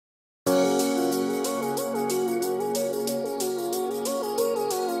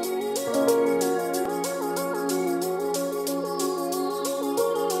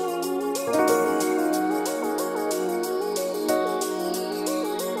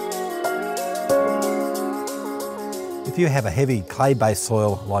If you have a heavy clay-based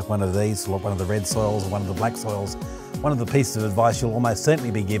soil like one of these, like one of the red soils or one of the black soils, one of the pieces of advice you'll almost certainly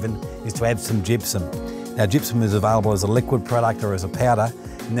be given is to add some gypsum. Now, gypsum is available as a liquid product or as a powder,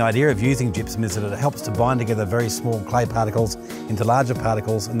 and the idea of using gypsum is that it helps to bind together very small clay particles into larger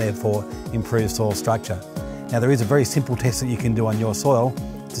particles and therefore improve soil structure. Now, there is a very simple test that you can do on your soil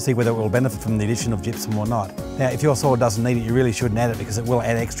to see whether it will benefit from the addition of gypsum or not. Now, if your soil doesn't need it, you really shouldn't add it because it will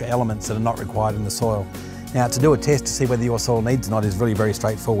add extra elements that are not required in the soil. Now, to do a test to see whether your soil needs it or not is really very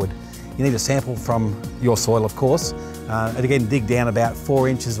straightforward. You need a sample from your soil, of course, and again, dig down about 4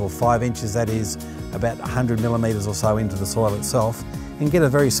 inches or 5 inches, that is about 100 millimetres or so into the soil itself, and get a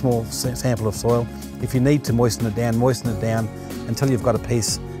very small sample of soil. If you need to moisten it down until you've got a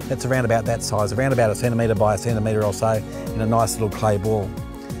piece that's around about that size, around about 1 centimetre by 1 centimetre or so, in a nice little clay ball.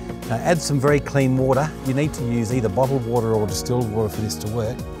 Add some very clean water. You need to use either bottled water or distilled water for this to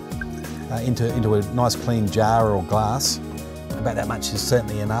work. Into a nice clean jar or glass. About that much is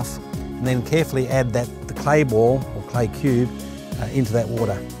certainly enough. And then carefully add the clay ball or clay cube into that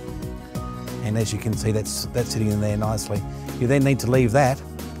water. And as you can see, that's sitting in there nicely. You then need to leave that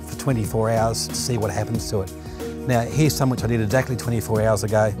for 24 hours to see what happens to it. Now, here's some which I did exactly 24 hours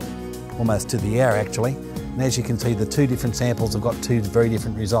ago, almost to the hour actually. And as you can see, the two different samples have got two very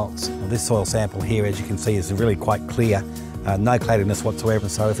different results. Now, this soil sample here, as you can see, is really quite clear. No cloudiness whatsoever,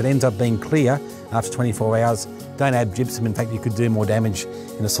 so if it ends up being clear after 24 hours, don't add gypsum. In fact, you could do more damage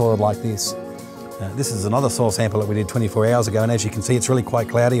in a soil like this. This is another soil sample that we did 24 hours ago, and as you can see, it's really quite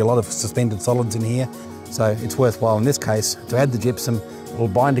cloudy, a lot of suspended solids in here, so it's worthwhile in this case to add the gypsum. It will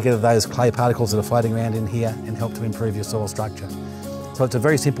bind together those clay particles that are floating around in here and help to improve your soil structure. So it's a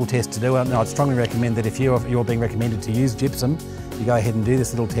very simple test to do, and I'd strongly recommend that if you're being recommended to use gypsum, you go ahead and do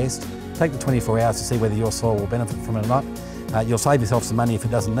this little test. Take the 24 hours to see whether your soil will benefit from it or not. You'll save yourself some money if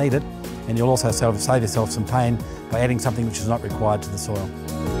it doesn't need it, and you'll also save yourself some pain by adding something which is not required to the soil.